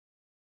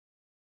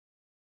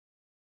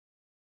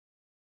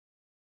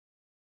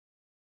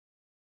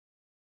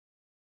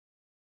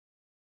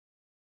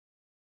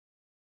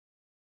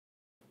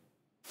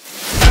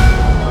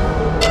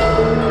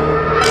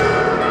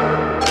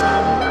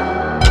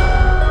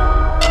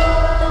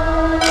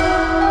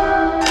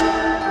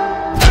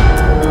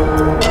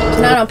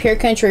on Pure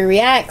Country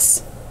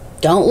Reacts.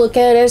 Don't look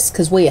at us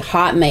because we a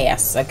hot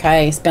mess,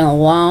 okay? It's been a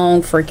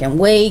long freaking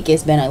week.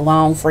 It's been a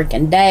long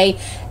freaking day.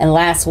 And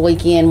last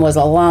weekend was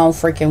a long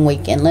freaking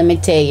weekend. Let me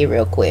tell you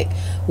real quick.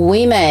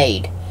 We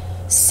made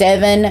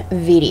 7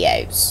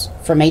 videos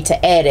for me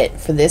to edit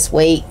for this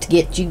week to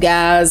get you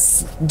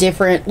guys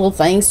different little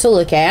things to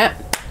look at.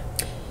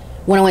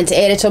 When I went to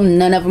edit them,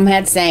 none of them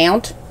had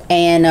sound.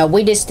 And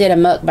we just did a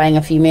mukbang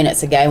a few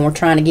minutes ago, and we're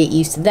trying to get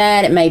used to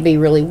that. It may be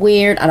really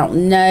weird. I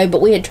don't know.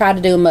 But we had tried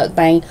to do a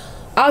mukbang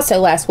also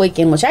last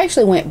weekend, which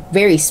actually went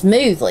very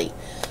smoothly.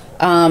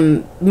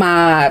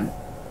 My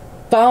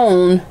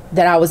phone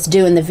that I was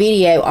doing the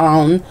video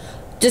on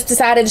just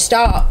decided to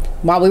stop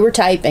while we were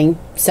taping.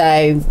 So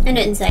I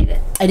didn't save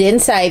it. I didn't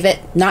save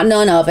it. Not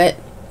none of it.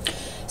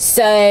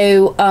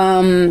 So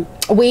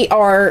we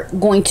are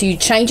going to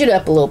change it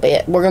up a little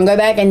bit. We're going to go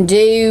back and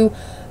do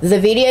the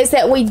videos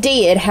that we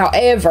did.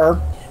 However,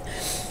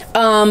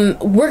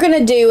 we're going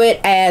to do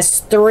it as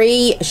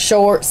 3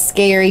 short,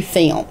 scary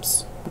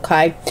films.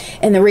 Okay?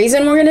 And the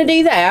reason we're going to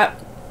do that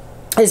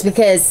is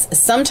because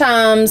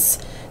sometimes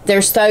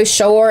they're so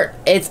short,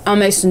 it's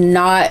almost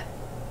not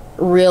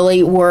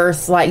really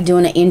worth like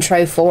doing an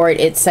intro for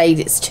it.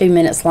 It's 2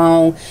 minutes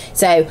long.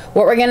 So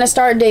what we're going to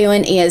start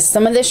doing is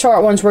some of the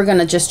short ones, we're going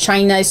to just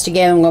chain those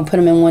together and we're going to put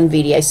them in one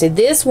video. So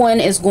this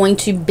one is going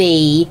to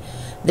be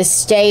the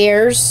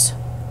stairs,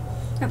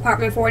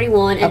 Apartment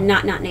 41, and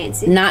Not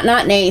Nancy. Not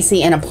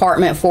Nancy and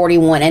Apartment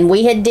 41. And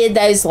we had did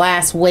those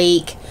last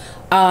week.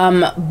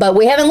 But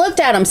we haven't looked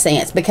at them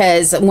since,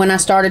 because when I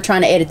started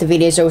trying to edit the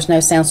videos, there was no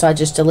sound, so I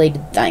just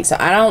deleted the thing. So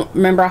I don't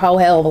remember a whole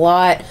hell of a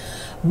lot.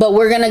 But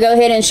we're going to go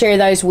ahead and share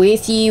those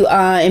with you.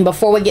 And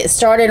before we get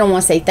started, I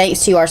want to say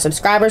thanks to our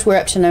subscribers. We're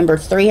up to number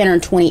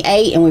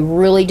 328, and we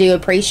really do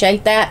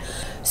appreciate that.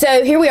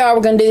 So here we are.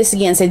 We're going to do this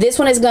again. So this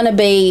one is going to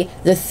be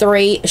the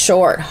 3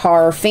 short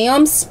horror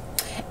films.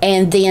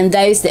 And then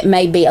those that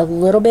may be a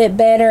little bit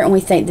better, and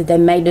we think that they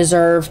may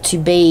deserve to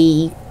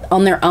be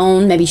on their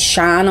own, maybe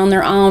shine on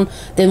their own,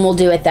 then we'll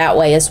do it that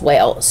way as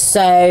well.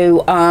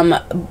 So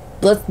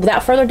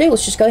without further ado,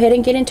 let's just go ahead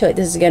and get into it.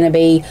 This is going to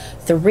be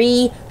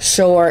 3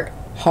 short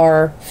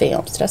horror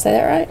films. Did I say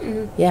that right?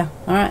 Mm-hmm. Yeah.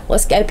 All right,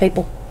 let's go,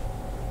 people.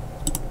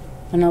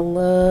 And I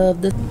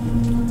love this.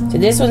 So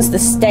this one's the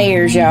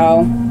stairs,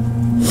 y'all.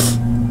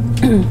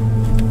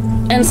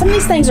 And some of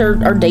these things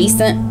are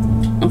decent,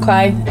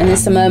 okay? And then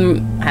some of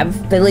them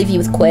they leave you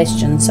with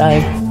questions. So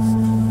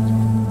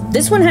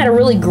this one had a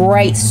really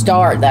great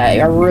start, though.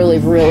 I really,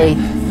 really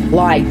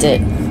liked it.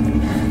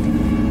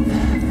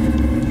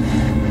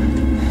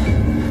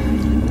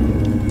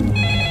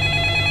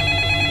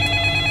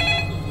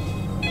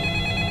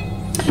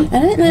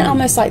 And isn't that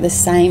almost like the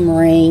same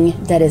ring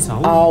that is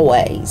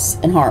always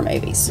in horror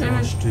movies?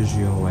 I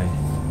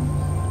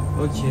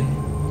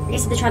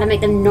guess they're trying to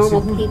make them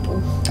normal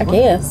people. I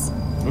guess.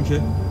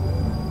 Okay.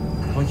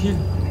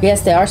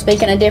 Yes, they are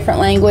speaking a different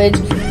language,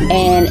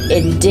 and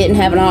it didn't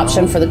have an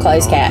option for the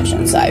closed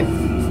caption, so.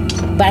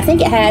 But I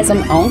think it has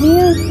them on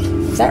here.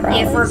 Is that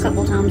right? Yeah, for a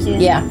couple times, yeah.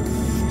 Yeah.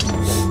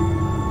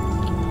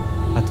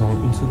 Attends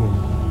une seconde.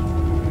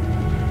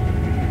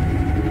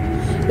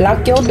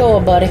 Lock your door,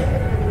 buddy.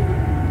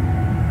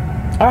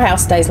 Our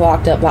house stays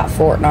locked up like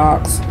Fort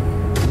Knox.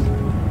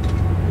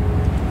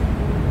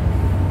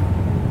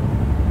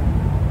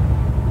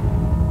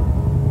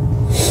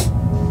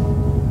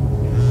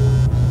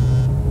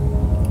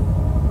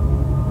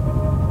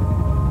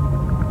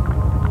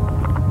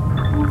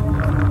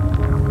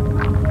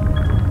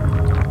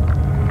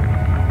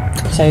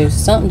 So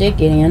something did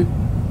get in,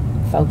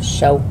 for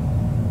sure.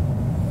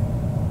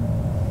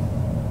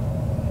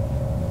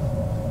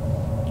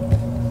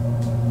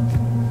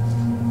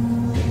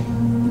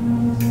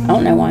 I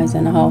don't know why he's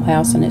in the whole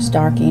house and it's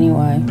dark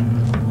anyway.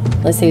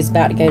 Unless he was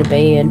about to go to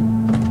bed.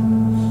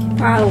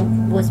 Probably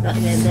was about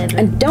to go to bed.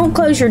 And don't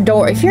close your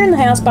door. If you're in the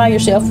house by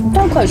yourself,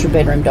 don't close your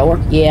bedroom door.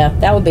 Yeah,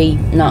 that would be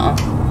nuh-uh.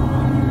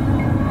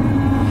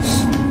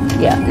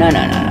 Yeah, no.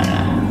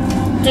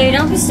 Dude,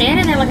 don't be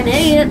standing there like an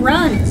idiot.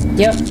 Run.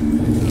 Yep.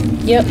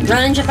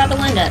 Run and jump out the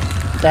window.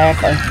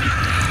 Exactly.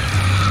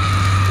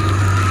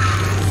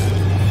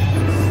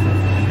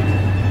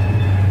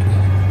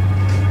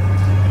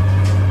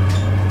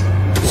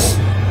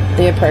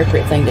 The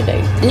appropriate thing to do.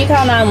 And you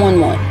call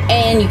 911.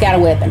 And you got a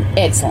weapon.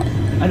 Excellent.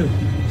 Allô?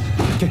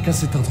 Quelqu'un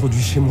s'est introduit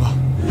chez moi.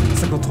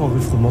 53 rue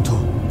Fromenteau.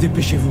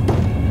 Dépêchez-vous.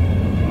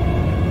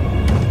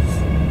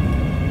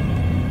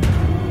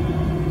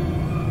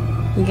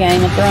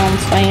 Game of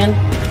Thrones fan?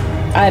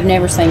 I have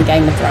never seen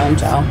Game of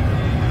Thrones, y'all.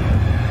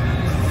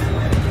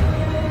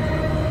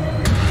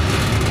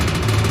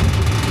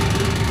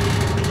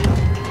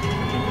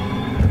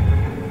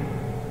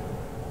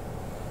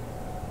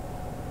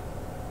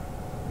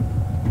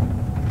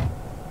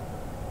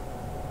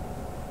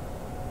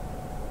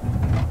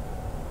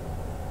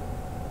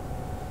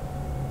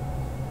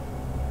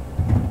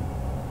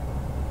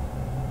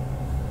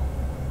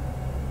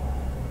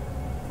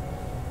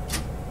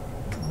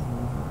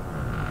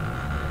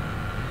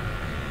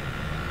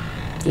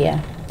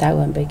 Yeah, that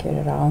wouldn't be good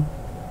at all.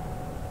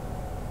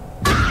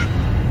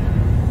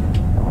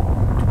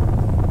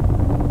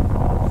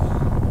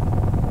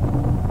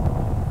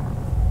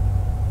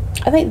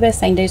 I think the best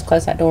thing to do is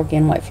close that door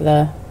again. Wait for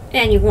the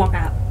And you can walk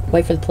out.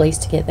 Wait for the police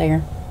to get there.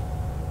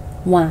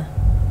 Why?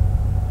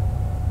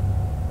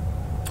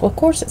 Well, of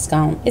course it's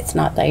gone. It's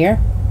not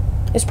there.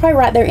 It's probably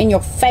right there in your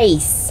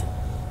face.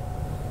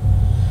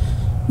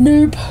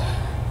 Nope.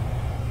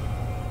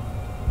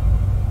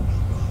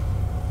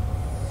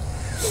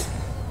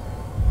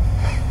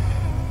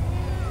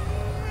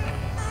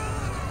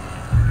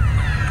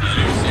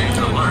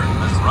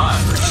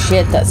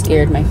 Shit, that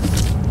scared me.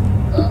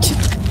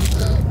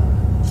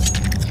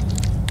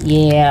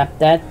 Yeah,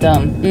 that,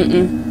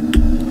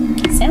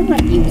 It sounded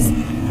like he was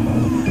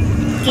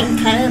Getting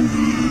cut up.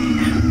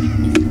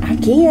 I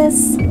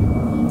guess.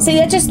 See,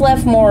 that just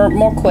left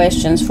more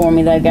questions for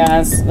me, though,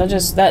 guys.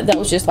 That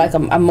was just like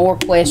a more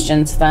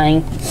questions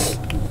thing.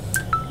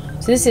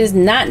 So this is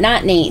not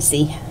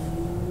Nancy,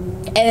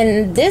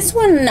 and this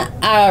one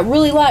I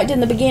really liked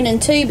in the beginning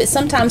too. But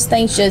sometimes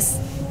things just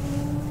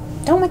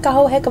don't make a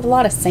whole heck of a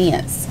lot of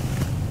sense.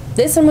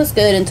 This one was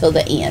good until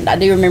the end. I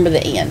do remember the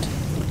end.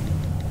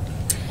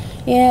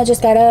 Yeah,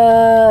 just got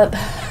up.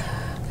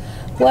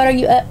 What are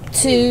you up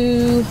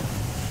to?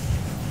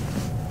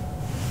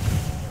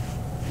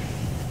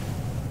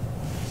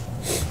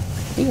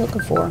 What are you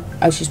looking for?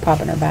 Oh, she's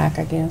popping her back,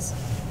 I guess.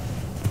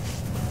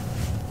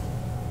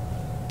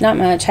 Not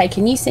much. Hey,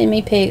 can you send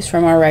me pics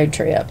from our road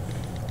trip?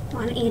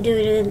 Why don't you do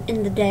it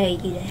in the day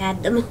you'd have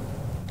had them?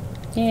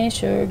 Yeah,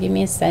 sure. Give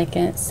me a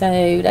second.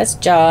 So, that's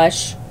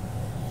Josh.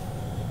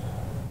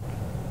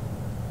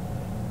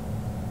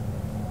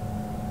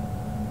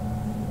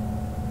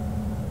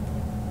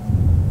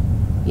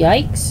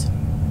 Yikes.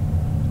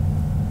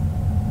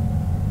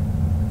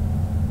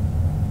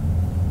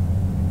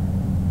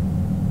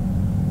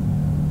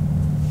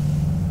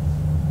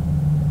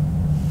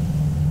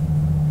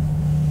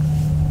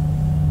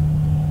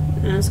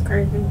 That's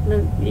crazy.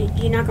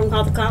 You're not gonna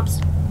call the cops?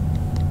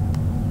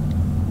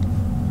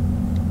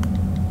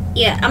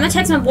 Yeah, I'm gonna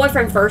text my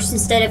boyfriend first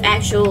instead of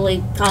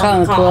actually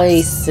calling the cops.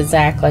 Police,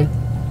 exactly.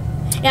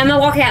 Yeah, I'm gonna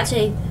walk out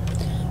too.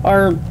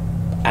 Or,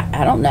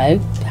 I don't know.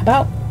 How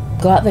about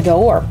go out the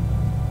door?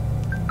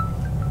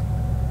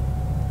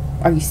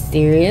 Are you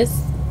serious?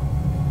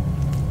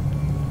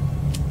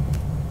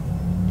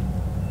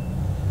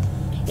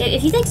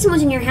 If you think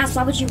someone's in your house,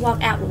 why would you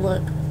walk out and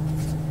look?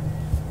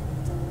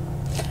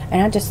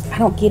 And I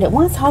don't get it.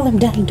 Why is all them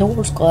dang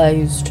doors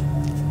closed?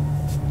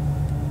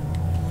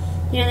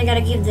 You know, they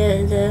gotta give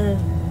the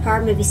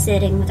horror movie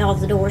setting with all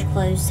the doors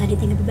closed so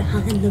anything can be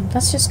behind them.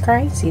 That's just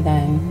crazy,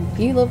 though. If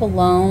you live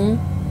alone,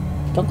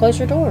 don't close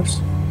your doors.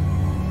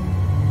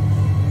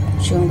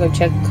 She's gonna go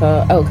check,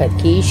 okay,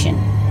 the kitchen.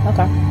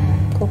 Okay,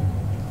 cool.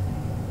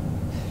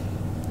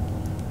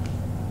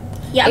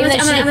 Yeah,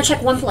 I'm gonna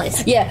check one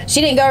place. Yeah,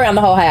 she didn't go around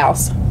the whole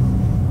house.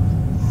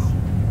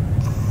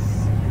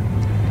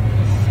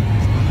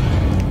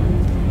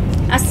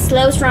 That's the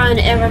slowest run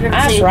ever I've ever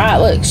That's seen. right.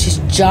 Look, she's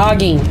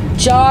jogging.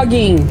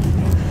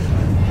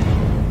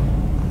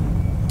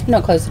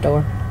 Don't close the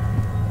door.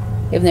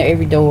 Even though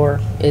every door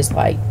is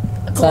like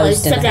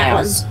closed in the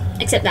house.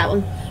 Except that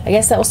one. I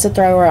guess that was to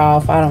throw her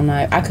off. I don't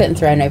know. I couldn't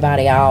throw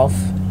nobody off.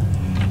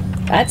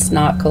 That's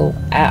not cool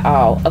at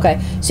all. Okay,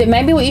 so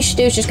maybe what you should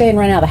do is just go ahead and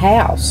run out of the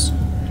house.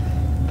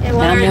 No,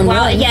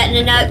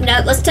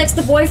 let's text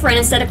the boyfriend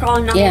instead of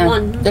calling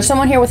 911. Yeah, there's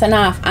someone here with a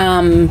knife.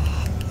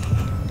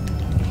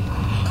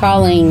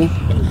 Calling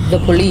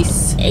the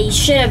police. You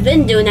should have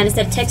been doing that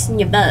instead of texting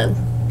your beau.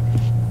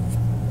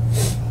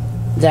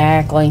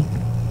 Exactly.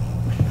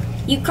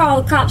 You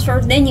call the cops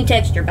first, then you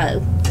text your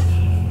beau.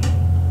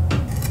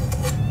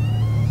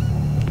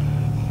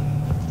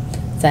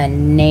 It's a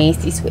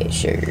nasty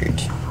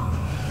sweatshirt.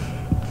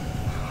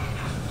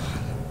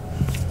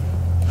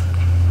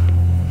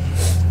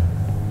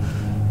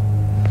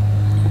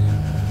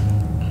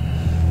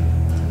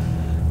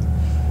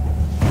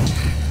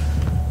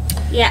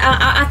 Yeah,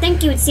 I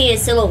think you would see a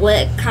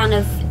silhouette kind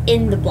of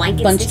in the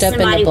blankets. Bunched up in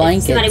the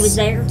blankets. If somebody was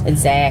there.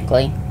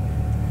 Exactly.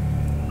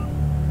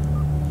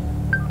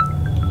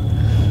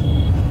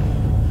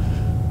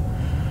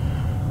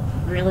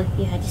 Really?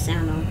 You had your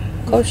sound on.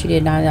 Of course you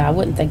did. I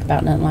wouldn't think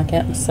about nothing like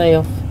that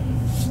myself.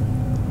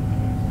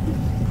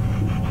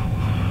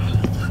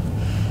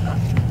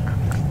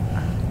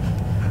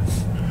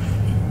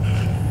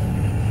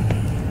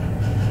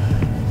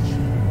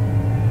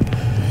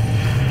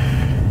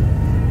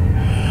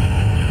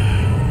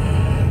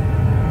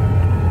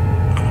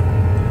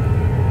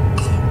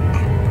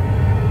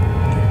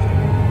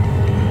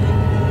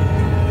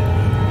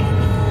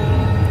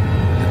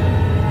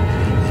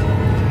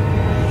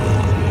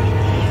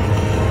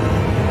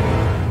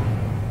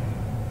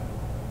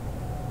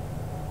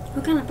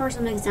 What kind of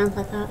person makes sounds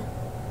like that?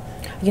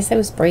 I guess they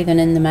was breathing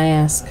in the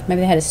mask.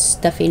 Maybe they had a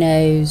stuffy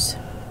nose.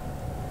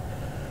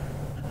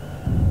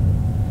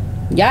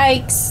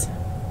 Yikes.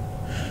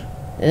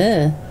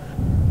 Ugh.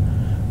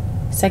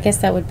 So I guess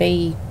that would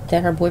be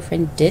that her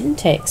boyfriend didn't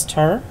text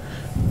her.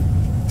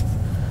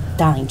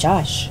 Darling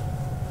Josh.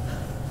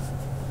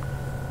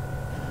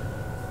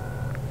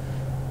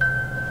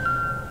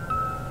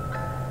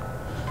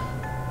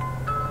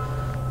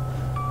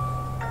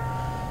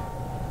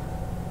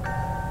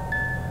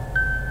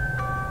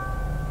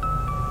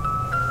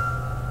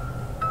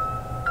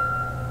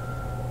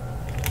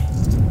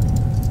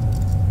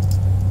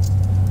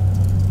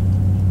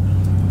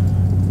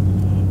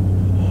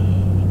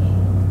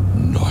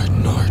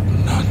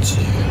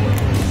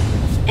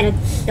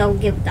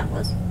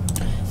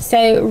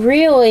 So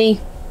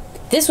really,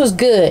 this was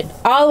good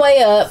all the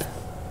way up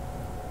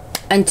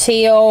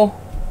until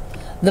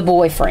the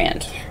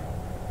boyfriend.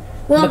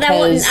 Well, that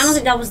wasn't. I don't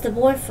think that was the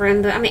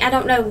boyfriend, but I mean, I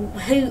don't know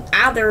who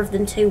either of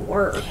them two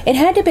were. It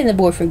had to have been the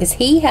boyfriend because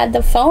he had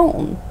the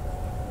phone.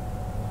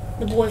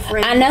 The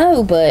boyfriend. I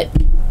know, but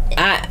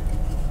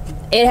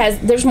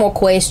there's more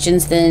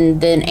questions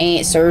than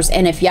answers,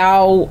 and if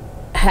y'all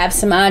have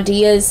some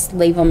ideas,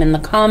 leave them in the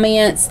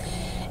comments.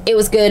 It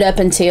was good up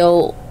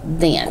until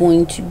then.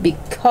 Going to be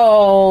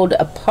called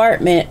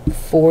Apartment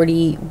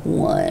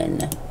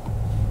 41.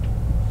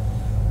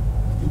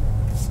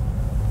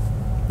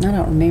 I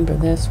don't remember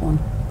this one.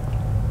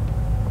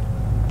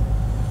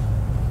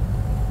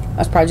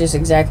 That's probably just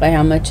exactly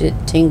how much it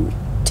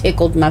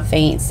tickled my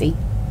fancy.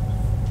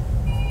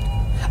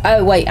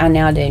 Oh wait,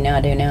 now I do.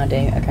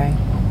 Okay.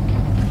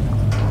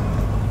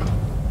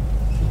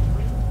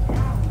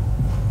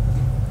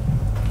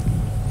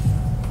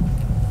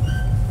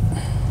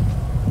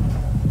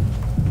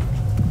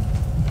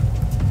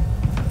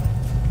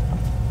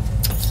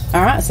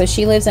 Alright, so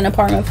she lives in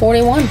apartment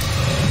 41.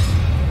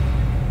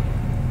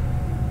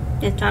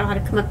 The title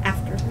had to come up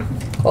after.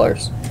 Of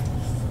course.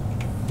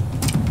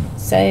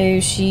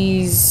 So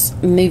she's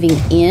moving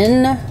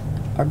in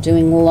or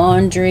doing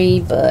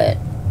laundry, but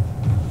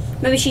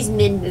maybe she's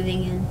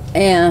moving in.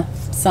 Yeah,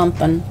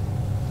 something.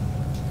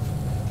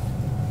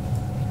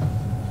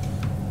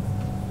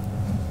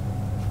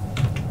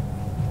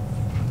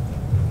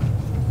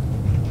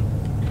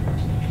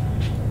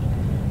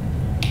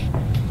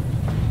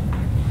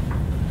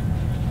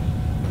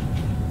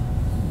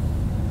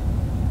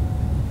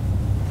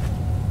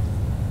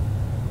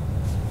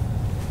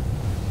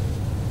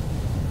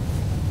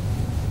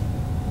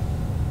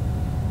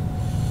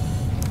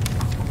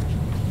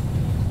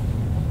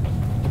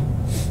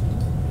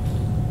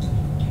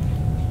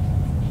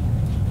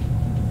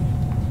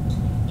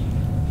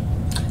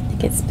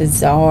 It's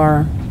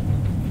bizarre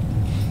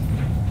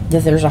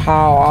that there's a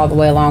hall all the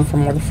way along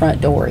from where the front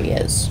door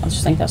is. I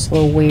just think that's a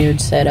little weird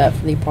setup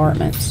for the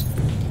apartments.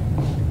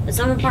 But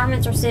some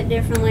apartments are set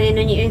differently, and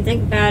then you can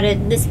think about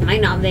it, this may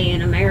not be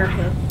in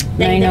America.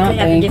 They could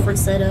have a different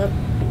setup.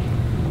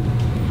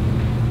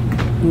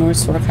 And we're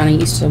sort of kind of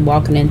used to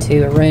walking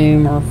into a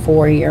room or a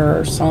foyer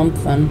or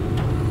something.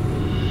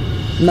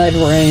 Mud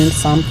room,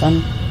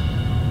 something.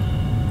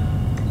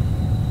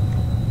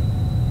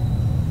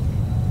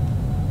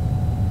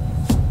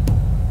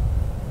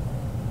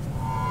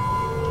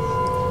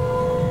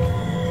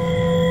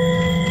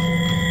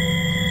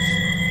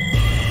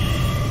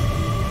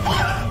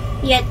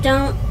 Yet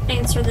don't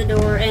answer the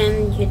door,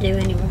 and you do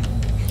anyway.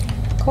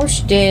 Of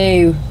course you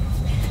do.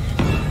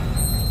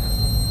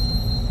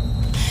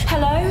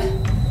 Hello?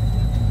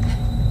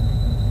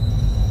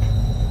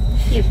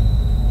 You've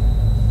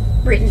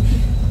written.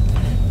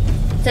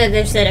 So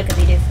their setup could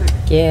be different.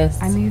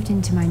 Yes. I moved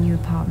into my new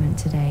apartment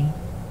today,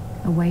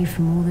 away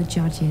from all the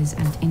judges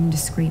and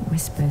indiscreet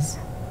whispers.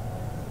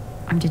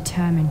 I'm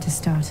determined to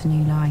start a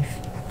new life.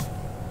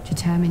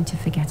 Determined to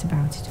forget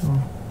about it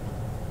all.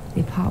 The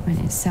apartment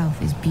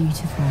itself is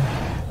beautiful.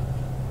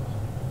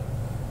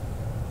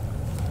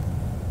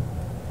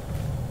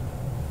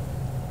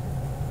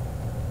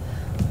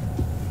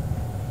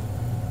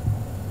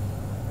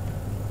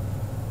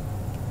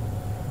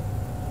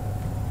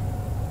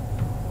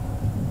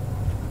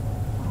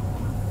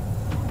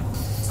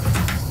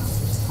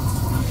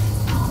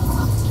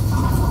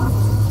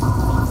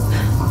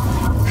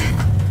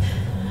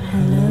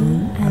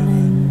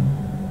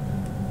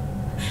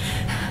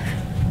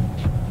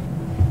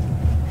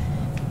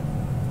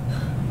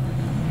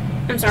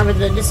 I'm sorry, but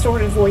the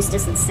distorted voice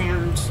doesn't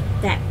sound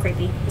that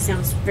creepy. It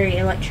sounds very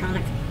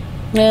electronic.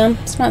 Yeah,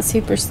 it's not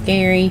super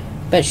scary.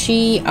 But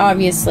she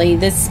obviously,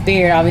 this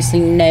spirit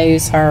obviously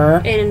knows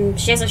her. And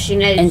she says she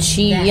knows. And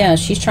she, that. Yeah,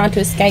 she's trying to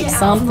escape Get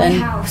something. out of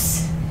my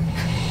house.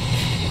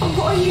 Oh,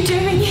 what are you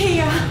doing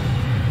here?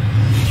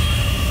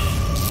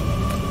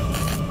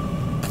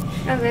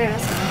 Oh, yeah,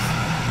 that's nice.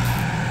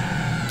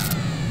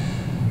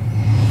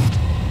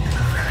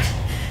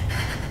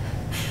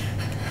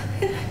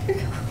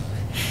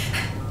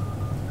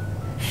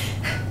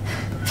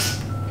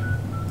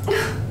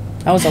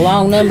 That was a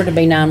long number to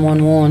be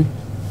 911.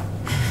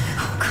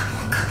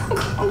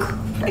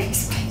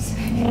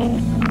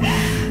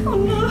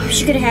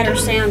 She could have had her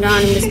sound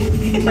on and just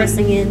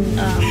pressing in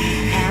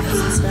apps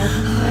and stuff.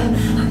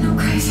 I'm not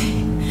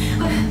crazy.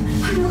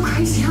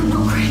 I'm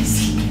not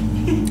crazy.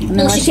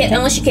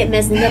 Unless she kept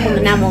messing up on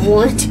the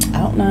 911. I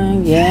don't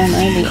know. Yeah,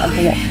 maybe.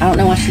 I don't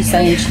know why she's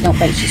saying she don't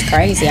think she's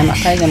crazy. I'm not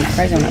crazy. I'm not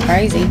crazy. I'm not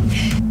crazy.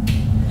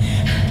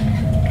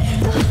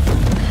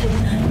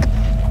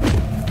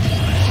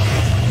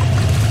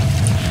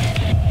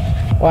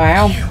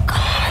 Wow. You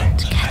can't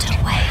get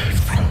away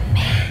from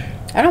me.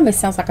 That almost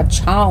sounds like a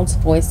child's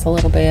voice a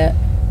little bit.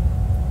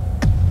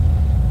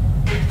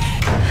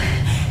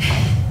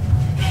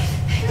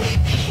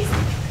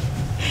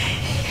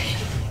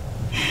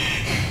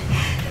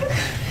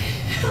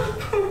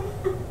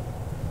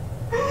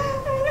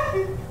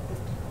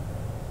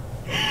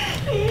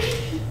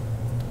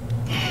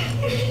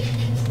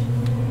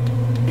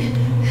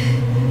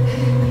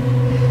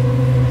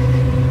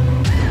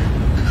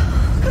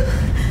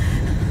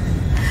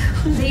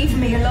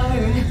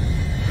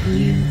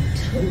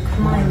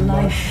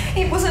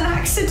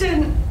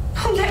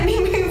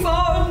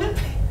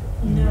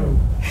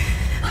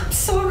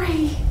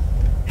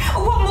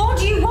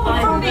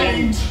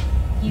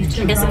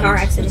 I guess a car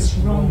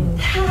accident.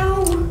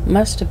 How?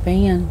 Must have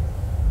been.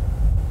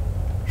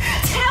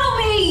 Tell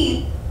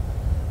me!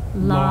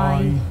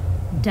 Lie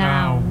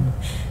down.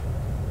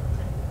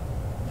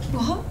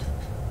 What?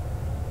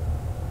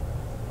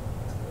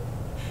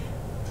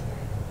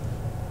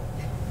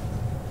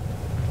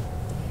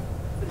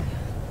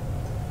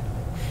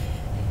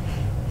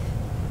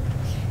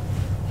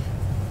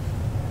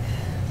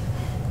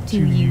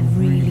 Do you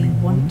really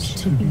want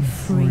to be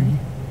free?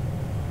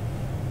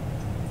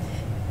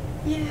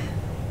 Yeah.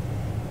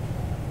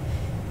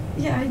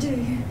 Yeah, I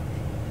do.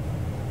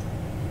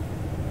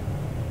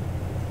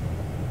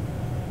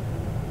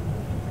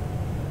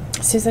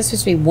 So is that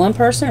supposed to be one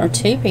person or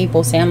two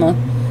people, Sam?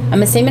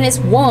 I'm assuming it's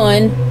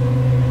one.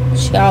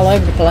 She all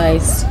over the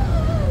place.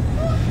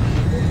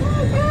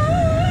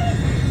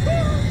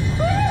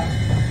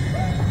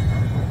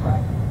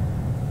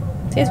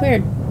 See, it's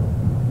weird.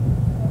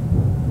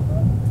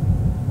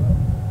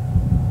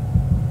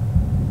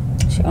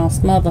 She gonna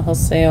smother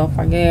herself,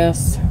 I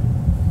guess.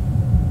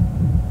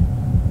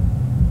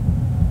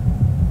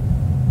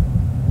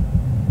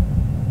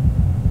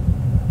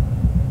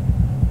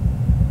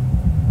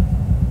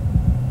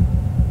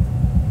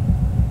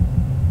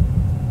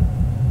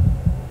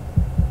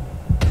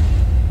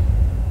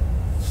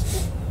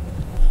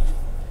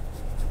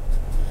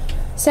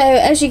 So,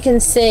 as you can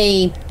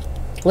see,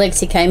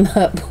 Lexi came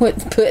up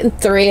with putting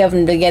 3 of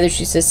them together.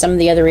 She says some of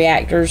the other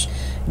reactors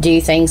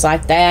do things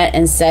like that.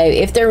 And so,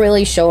 if they're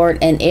really short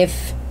and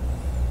if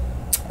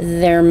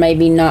they're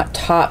maybe not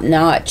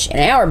top-notch in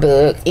our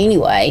book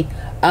anyway,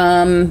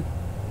 we're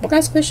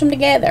going to push them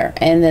together.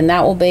 And then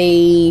that will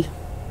be,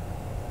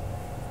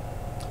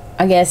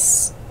 I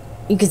guess,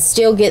 you could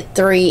still get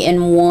 3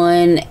 in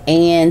one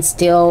and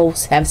still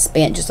have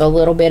spent just a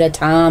little bit of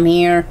time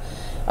here.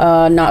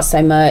 Not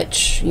so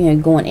much, you know,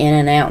 going in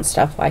and out and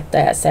stuff like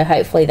that. So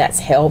hopefully that's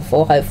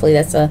helpful. Hopefully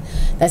that's a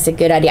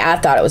good idea. I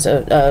thought it was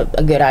a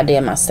good idea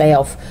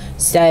myself.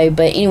 So,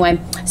 but anyway,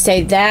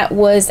 so that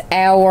was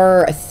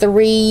our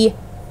 3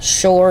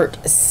 short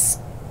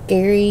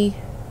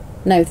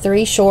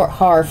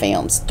horror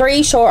films.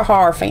 3 short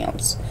horror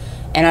films.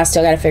 And I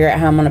still got to figure out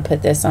how I'm going to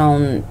put this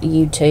on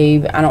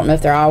YouTube. I don't know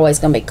if they're always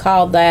going to be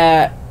called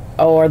that,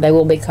 or they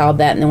will be called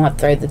that and then we'll have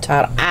to throw the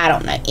title. I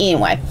don't know.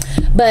 Anyway,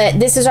 but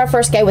this is our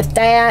first go with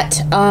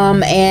that.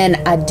 And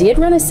I did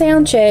run a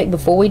sound check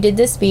before we did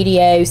this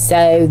video,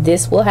 so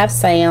this will have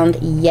sound.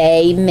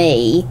 Yay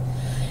me.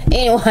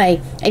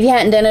 Anyway, if you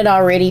hadn't done it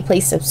already,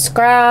 please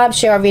subscribe,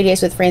 share our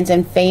videos with friends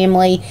and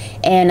family,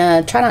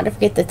 and try not to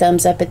forget the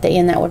thumbs up at the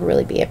end. That would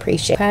really be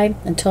appreciated. Okay,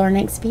 until our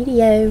next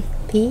video.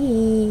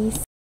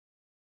 Peace.